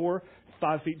door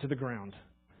 5 feet to the ground.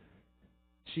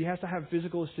 She has to have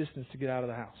physical assistance to get out of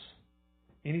the house.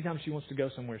 Anytime she wants to go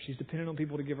somewhere, she's dependent on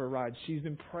people to give her rides. She's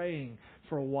been praying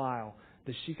for a while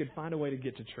that she could find a way to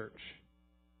get to church.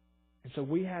 And so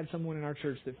we had someone in our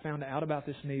church that found out about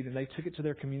this need, and they took it to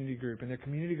their community group. And their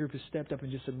community group has stepped up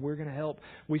and just said, we're going to help.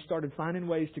 We started finding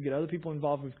ways to get other people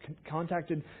involved. We've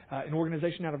contacted an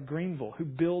organization out of Greenville who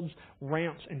builds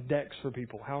ramps and decks for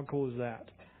people. How cool is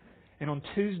that? And on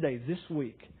Tuesday this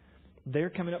week, they're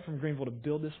coming up from Greenville to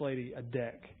build this lady a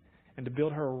deck and to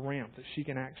build her a ramp that she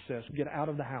can access, get out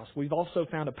of the house. We've also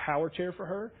found a power chair for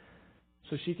her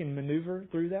so she can maneuver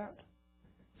through that,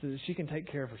 so that she can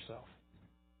take care of herself.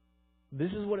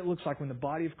 This is what it looks like when the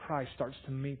body of Christ starts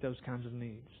to meet those kinds of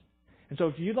needs. And so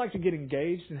if you'd like to get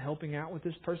engaged in helping out with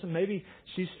this person, maybe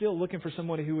she's still looking for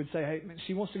somebody who would say, hey, man,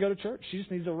 she wants to go to church. She just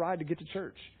needs a ride to get to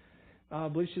church. I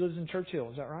believe she lives in Churchill.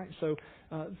 Is that right? So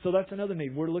that's another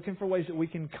need. We're looking for ways that we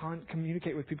can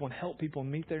communicate with people and help people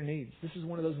meet their needs. This is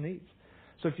one of those needs.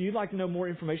 So if you'd like to know more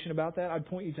information about that, I'd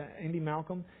point you to Andy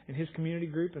Malcolm and his community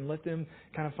group and let them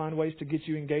kind of find ways to get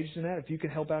you engaged in that. If you could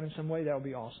help out in some way, that would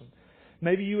be awesome.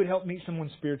 Maybe you would help meet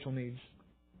someone's spiritual needs.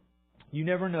 You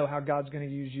never know how God's going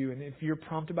to use you. And if you're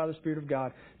prompted by the Spirit of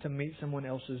God to meet someone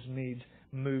else's needs,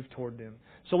 move toward them.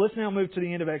 So let's now move to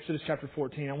the end of Exodus chapter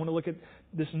 14. I want to look at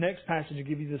this next passage and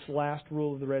give you this last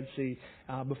rule of the Red Sea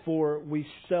before we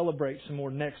celebrate some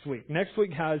more next week. Next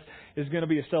week, guys, is going to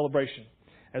be a celebration.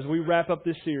 As we wrap up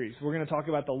this series, we're going to talk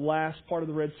about the last part of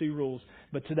the Red Sea rules.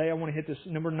 But today I want to hit this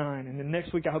number 9. And then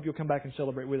next week I hope you'll come back and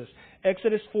celebrate with us.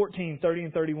 Exodus 14, 30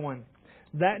 and 31.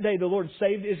 That day the Lord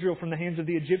saved Israel from the hands of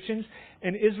the Egyptians,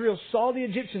 and Israel saw the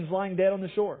Egyptians lying dead on the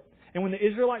shore. And when the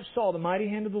Israelites saw the mighty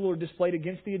hand of the Lord displayed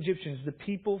against the Egyptians, the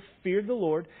people feared the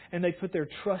Lord, and they put their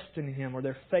trust in Him, or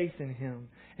their faith in Him,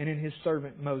 and in His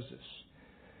servant Moses.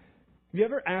 Have you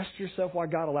ever asked yourself why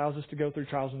God allows us to go through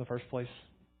trials in the first place?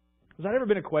 Has that ever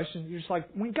been a question? You're just like,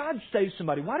 when God saves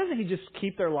somebody, why doesn't He just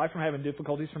keep their life from having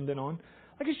difficulties from then on?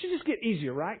 Like, it should just get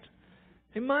easier, right?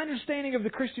 And my understanding of the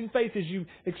Christian faith is you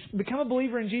become a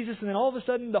believer in Jesus, and then all of a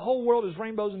sudden the whole world is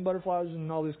rainbows and butterflies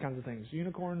and all these kinds of things.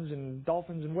 Unicorns and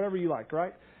dolphins and whatever you like,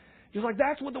 right? Just like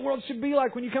that's what the world should be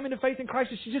like when you come into faith in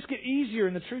Christ. It should just get easier.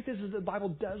 And the truth is that the Bible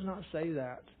does not say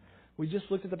that. We just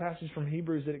looked at the passage from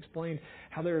Hebrews that explained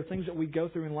how there are things that we go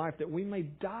through in life that we may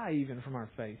die even from our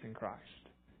faith in Christ.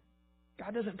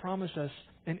 God doesn't promise us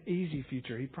an easy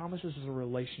future. He promises us a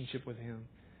relationship with Him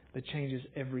that changes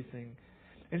everything.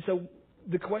 And so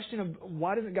the question of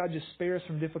why doesn't God just spare us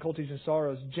from difficulties and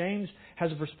sorrows, James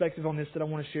has a perspective on this that I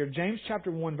want to share. James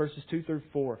chapter 1 verses 2 through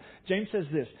 4. James says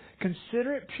this,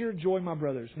 "Consider it pure joy, my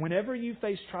brothers, whenever you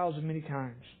face trials of many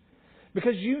kinds,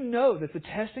 because you know that the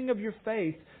testing of your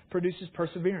faith produces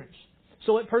perseverance.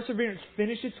 So let perseverance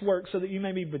finish its work so that you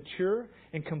may be mature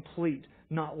and complete,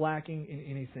 not lacking in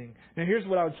anything." Now here's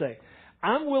what I would say.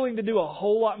 I'm willing to do a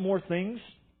whole lot more things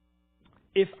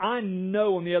if I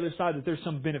know on the other side that there's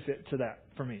some benefit to that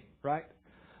for me, right?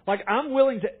 Like, I'm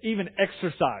willing to even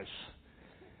exercise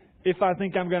if I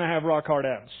think I'm going to have rock hard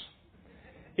abs.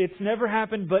 It's never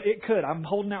happened, but it could. I'm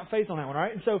holding out faith on that one, all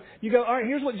right? And so you go, all right,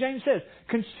 here's what James says.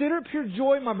 "Consider it pure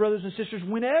joy, my brothers and sisters,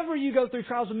 whenever you go through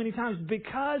trials of many times,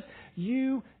 because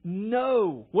you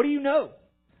know." What do you know?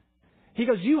 He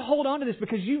goes, you hold on to this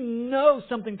because you know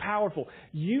something powerful.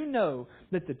 You know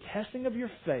that the testing of your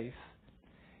faith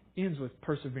ends with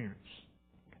perseverance.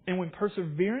 And when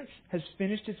perseverance has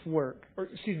finished its work,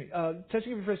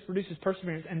 testing of your faith produces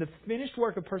perseverance, and the finished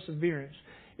work of perseverance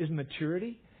is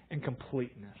maturity and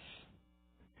completeness.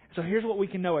 So here's what we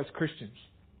can know as Christians.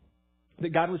 That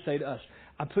God would say to us,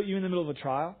 I put you in the middle of a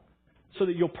trial so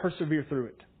that you'll persevere through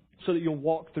it. So that you'll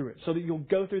walk through it. So that you'll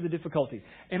go through the difficulty.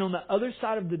 And on the other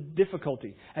side of the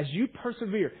difficulty, as you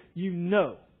persevere, you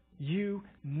know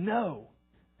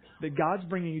that God's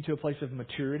bringing you to a place of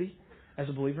maturity as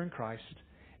a believer in Christ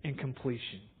and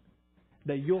completion.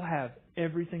 That you'll have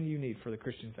everything you need for the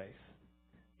Christian faith.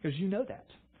 Because you know that.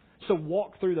 So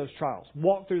walk through those trials.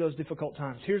 Walk through those difficult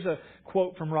times. Here's a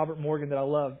quote from Robert Morgan that I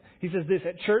love. He says this,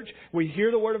 "At church, we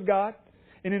hear the Word of God,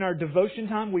 and in our devotion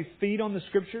time, we feed on the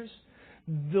Scriptures.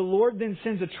 The Lord then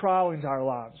sends a trial into our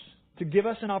lives to give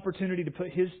us an opportunity to put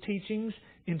His teachings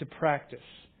into practice.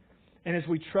 And as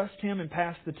we trust Him and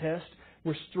pass the test,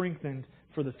 we're strengthened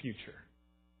for the future."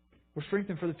 We're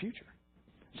strengthened for the future.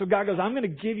 So God goes, I'm going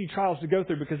to give you trials to go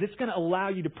through because it's going to allow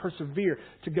you to persevere,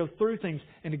 to go through things,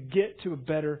 and to get to a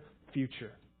better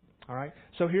future. All right?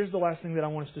 So here's the last thing that I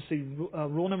want us to see.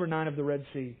 Rule number 9 of the Red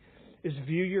Sea is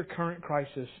view your current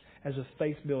crisis as a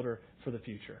faith builder for the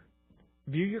future.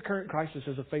 View your current crisis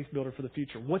as a faith builder for the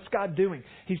future. What's God doing?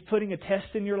 He's putting a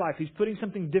test in your life. He's putting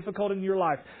something difficult in your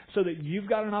life so that you've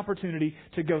got an opportunity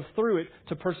to go through it,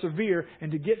 to persevere,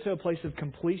 and to get to a place of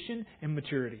completion and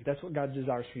maturity. That's what God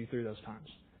desires for you through those times.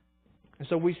 And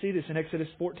so we see this in Exodus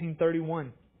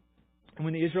 14:31. And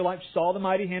when the Israelites saw the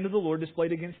mighty hand of the Lord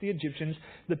displayed against the Egyptians,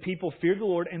 the people feared the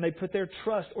Lord and they put their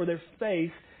trust or their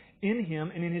faith in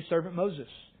Him and in His servant Moses.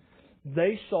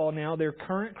 They saw now their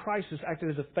current crisis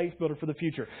acted as a faith builder for the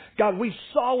future. God, we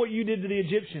saw what you did to the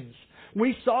Egyptians.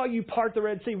 We saw you part the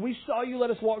Red Sea. We saw you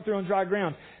let us walk through on dry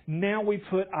ground. Now we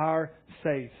put our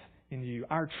faith in you.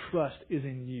 Our trust is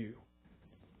in you.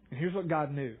 And here's what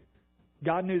God knew.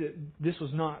 God knew that this was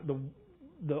not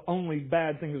the only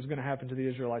bad thing that was going to happen to the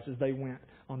Israelites as they went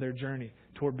on their journey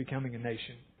toward becoming a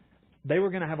nation. They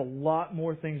were going to have a lot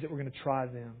more things that were going to try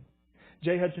them.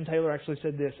 J. Hudson Taylor actually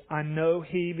said this, I know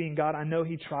He, being God, I know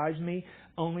He tries me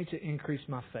only to increase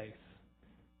my faith.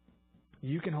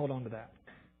 You can hold on to that.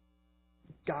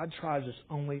 God tries us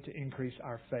only to increase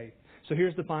our faith. So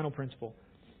here's the final principle.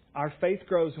 Our faith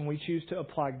grows when we choose to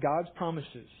apply God's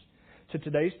promises to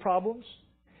today's problems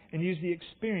and use the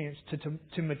experience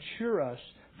to mature us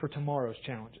for tomorrow's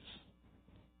challenges.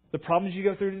 The problems you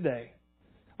go through today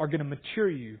are going to mature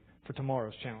you for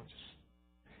tomorrow's challenges.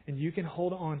 And you can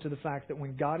hold on to the fact that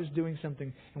when God is doing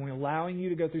something and when allowing you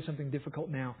to go through something difficult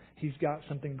now, He's got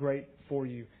something great for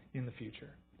you in the future.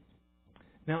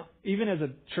 Now, even as a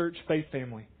church faith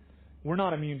family, we're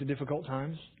not immune to difficult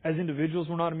times. As individuals,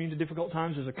 we're not immune to difficult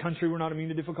times. As a country, we're not immune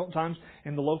to difficult times.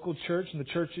 And the local church and the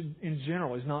church in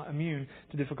general is not immune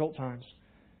to difficult times.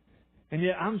 And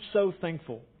yet, I'm so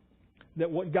thankful that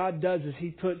what God does is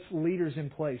He puts leaders in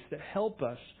place that help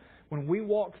us when we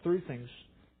walk through things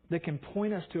that can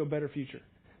point us to a better future,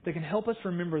 that can help us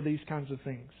remember these kinds of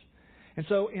things. And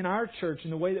so in our church, in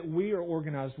the way that we are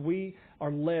organized, we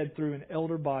are led through an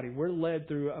elder body. We're led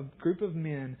through a group of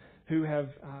men who have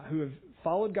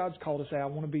followed God's call to say, I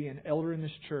want to be an elder in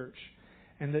this church.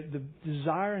 And that the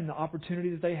desire and the opportunity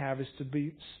that they have is to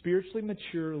be spiritually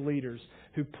mature leaders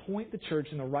who point the church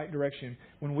in the right direction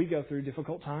when we go through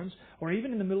difficult times or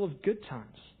even in the middle of good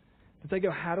times. That they go,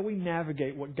 how do we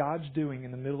navigate what God's doing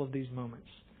in the middle of these moments?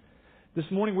 This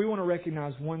morning, we want to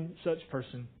recognize one such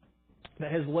person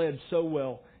that has led so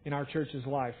well in our church's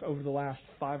life over the last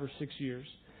 5 or 6 years.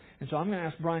 And so I'm going to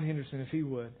ask Brian Henderson, if he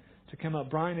would, to come up.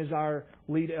 Brian is our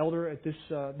lead elder at this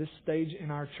stage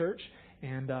in our church,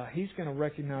 and he's going to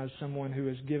recognize someone who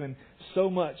has given so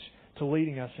much to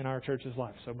leading us in our church's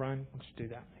life. So, Brian, let's do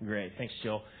that. Great. Thanks,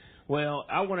 Joel. Well,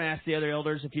 I want to ask the other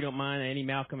elders, if you don't mind, Andy,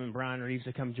 Malcolm, and Brian Reeves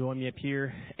to come join me up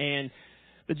here. And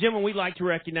the gentleman we'd like to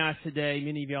recognize today,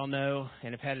 many of y'all know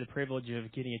and have had the privilege of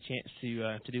getting a chance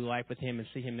to do life with him and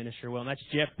see him minister well. And that's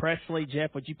Jeff Presley.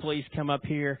 Jeff, would you please come up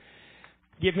here?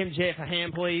 Give him, Jeff, a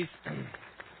hand, please.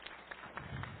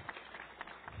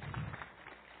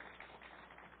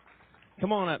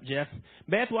 Come on up, Jeff.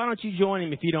 Beth, why don't you join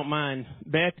him if you don't mind?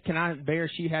 Beth, can I bear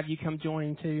she have you come join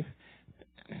him too?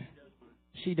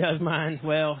 She does mind.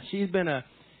 Well, she's been a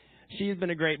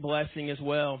great blessing as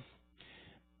well.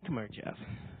 Come here, Jeff.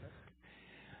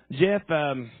 Jeff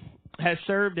has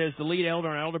served as the lead elder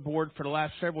on our elder board for the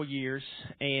last several years,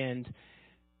 and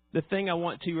the thing I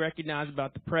want to recognize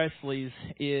about the Presleys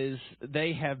is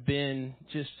they have been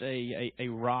just a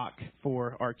rock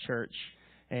for our church.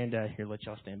 And here, let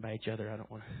y'all stand by each other. I don't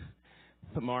want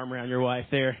to put my arm around your wife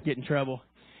there, get in trouble.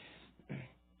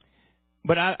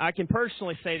 But I can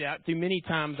personally say that through many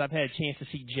times I've had a chance to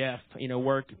see Jeff,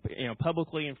 work,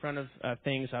 publicly in front of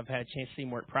things. I've had a chance to see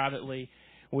him work privately.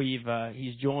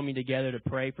 He's joined me together to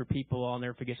pray for people. I'll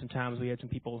never forget some times we had some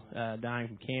people dying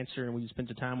from cancer, and we spent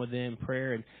some time with them,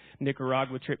 prayer and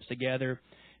Nicaragua trips together.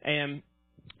 And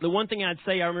the one thing I'd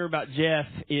say I remember about Jeff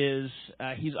is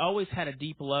he's always had a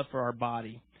deep love for our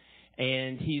body,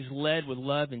 and he's led with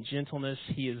love and gentleness.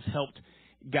 He has helped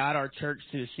guide our church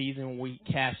through the season when we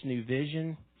cast new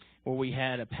vision, where we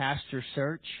had a pastor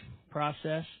search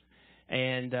process,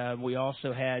 and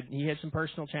he had some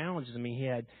personal challenges. I mean, he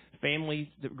had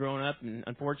family that were growing up, and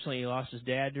unfortunately he lost his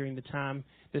dad during this time,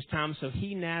 so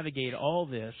he navigated all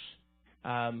this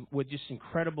with just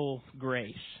incredible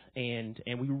grace, and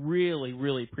we really,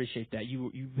 really appreciate that.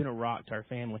 You've been a rock to our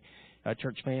family,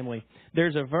 church family.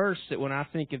 There's a verse that when I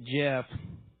think of Jeff,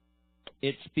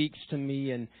 it speaks to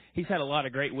me, and he's had a lot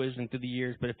of great wisdom through the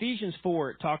years. But Ephesians 4,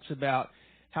 it talks about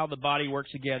how the body works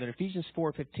together. Ephesians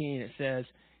 4:15, it says,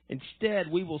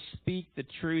 "Instead, we will speak the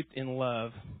truth in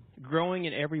love, growing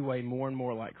in every way more and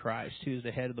more like Christ, who is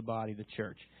the head of the body, the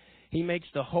church. He makes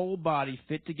the whole body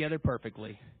fit together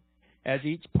perfectly. As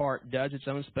each part does its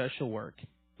own special work,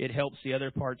 it helps the other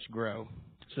parts grow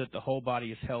so that the whole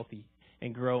body is healthy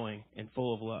and growing and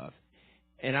full of love.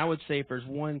 And I would say if there's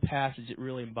one passage that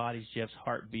really embodies Jeff's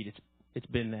heartbeat, it's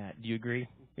been that. Do you agree?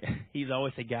 He's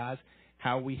always said, guys,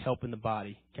 how are we helping the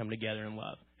body come together in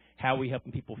love? How are we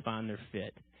helping people find their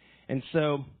fit? And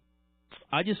so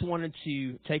I just wanted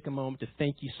to take a moment to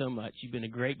thank you so much. You've been a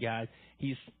great guy.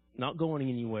 He's not going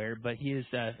anywhere, but he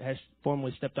has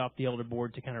formally stepped off the elder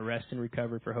board to kind of rest and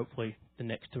recover for hopefully the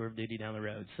next tour of duty down the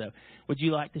road. So would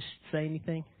you like to say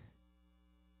anything?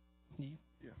 Yeah.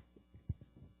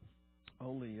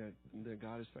 Only that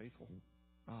God is faithful.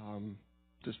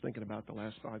 Just thinking about the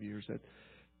last 5 years, that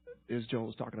as Joel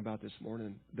was talking about this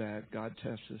morning, that God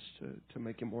tests us to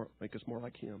make us more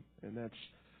like Him, and that's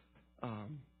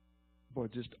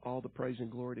just all the praise and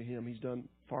glory to Him. He's done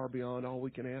far beyond all we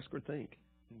can ask or think,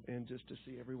 and just to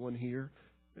see everyone here,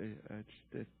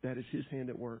 that is His hand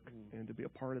at work, and to be a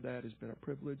part of that has been a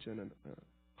privilege and a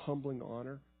humbling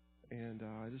honor. And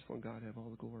I just want God to have all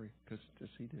the glory because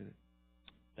He did it.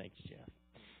 Thanks, Jeff.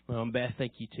 Well, and Beth,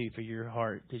 thank you, too, for your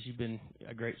heart, because you've been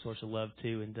a great source of love,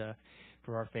 too, and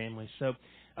for our family. So,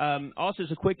 also,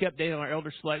 as a quick update on our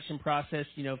elder selection process,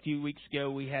 a few weeks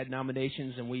ago we had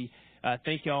nominations, and we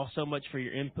thank you all so much for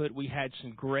your input. We had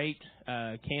some great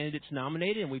candidates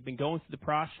nominated, and we've been going through the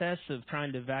process of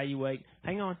trying to evaluate.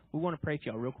 Hang on. We want to pray for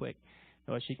y'all real quick.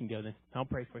 Oh, she can go then. I'll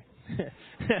pray for you.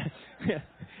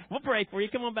 We'll pray for you.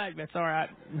 Come on back. That's all right.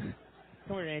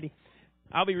 Come here, Andy.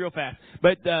 I'll be real fast.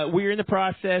 But we're in the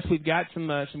process. We've got some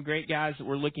great guys that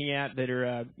we're looking at that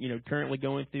are currently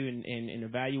going through and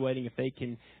evaluating if they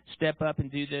can step up and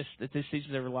do this at this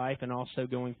season of their life, and also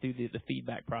going through the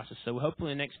feedback process. So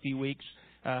hopefully in the next few weeks,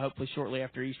 hopefully shortly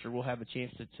after Easter, we'll have a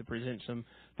chance to present some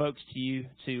folks to you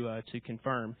to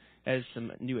confirm as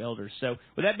some new elders. So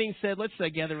with that being said, let's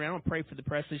gather around and pray for the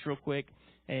Presleys real quick,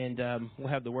 and we'll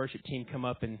have the worship team come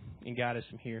up and guide us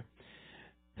from here.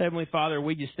 Heavenly Father,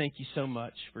 we just thank you so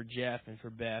much for Jeff and for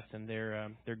Beth and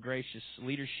their gracious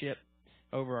leadership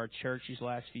over our church these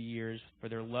last few years, for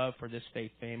their love for this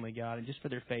faith family, God, and just for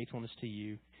their faithfulness to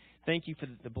you. Thank you for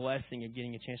the blessing of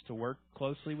getting a chance to work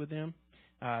closely with them.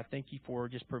 Thank you for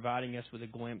just providing us with a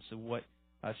glimpse of what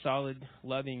solid,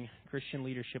 loving Christian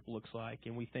leadership looks like.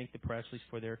 And we thank the Presleys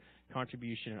for their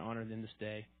contribution and honor them this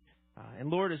day. And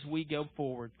Lord, as we go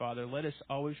forward, Father, let us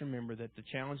always remember that the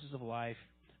challenges of life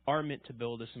are meant to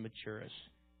build us and mature us.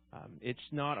 It's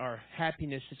not our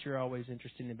happiness that you're always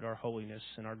interested in, but our holiness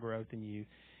and our growth in you.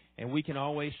 And we can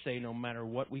always say, no matter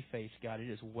what we face, God, it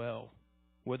is well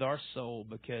with our soul,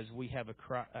 because we have a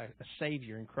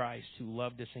Savior in Christ who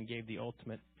loved us and gave the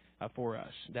ultimate for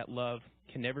us. That love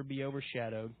can never be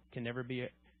overshadowed, can never be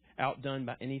outdone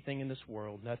by anything in this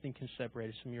world. Nothing can separate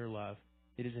us from your love.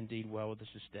 It is indeed well with us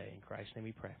this day. In Christ's name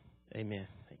we pray. Amen.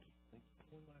 Thank you.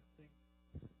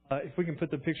 If we can put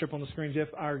the picture up on the screen, Jeff,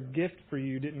 our gift for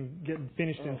you didn't get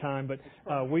finished in time, but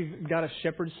we've got a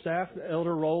shepherd staff. The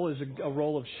elder role is a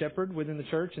role of shepherd within the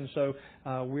church, and so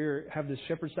we have this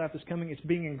shepherd staff that's coming. It's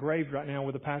being engraved right now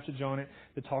with a passage on it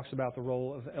that talks about the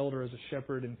role of elder as a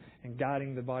shepherd and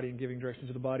guiding the body and giving direction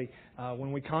to the body.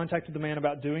 When we contacted the man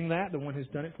about doing that, the one who's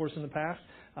done it for us in the past,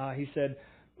 he said,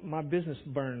 my business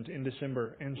burned in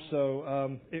December, and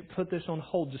so it put this on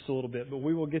hold just a little bit, but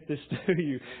we will get this to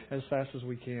you as fast as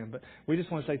we can. But we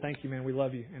just want to say thank you, man. We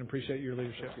love you and appreciate your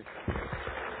leadership.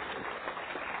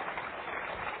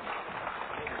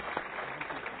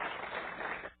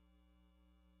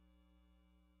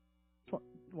 I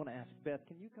want to ask Beth,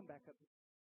 can you come back up?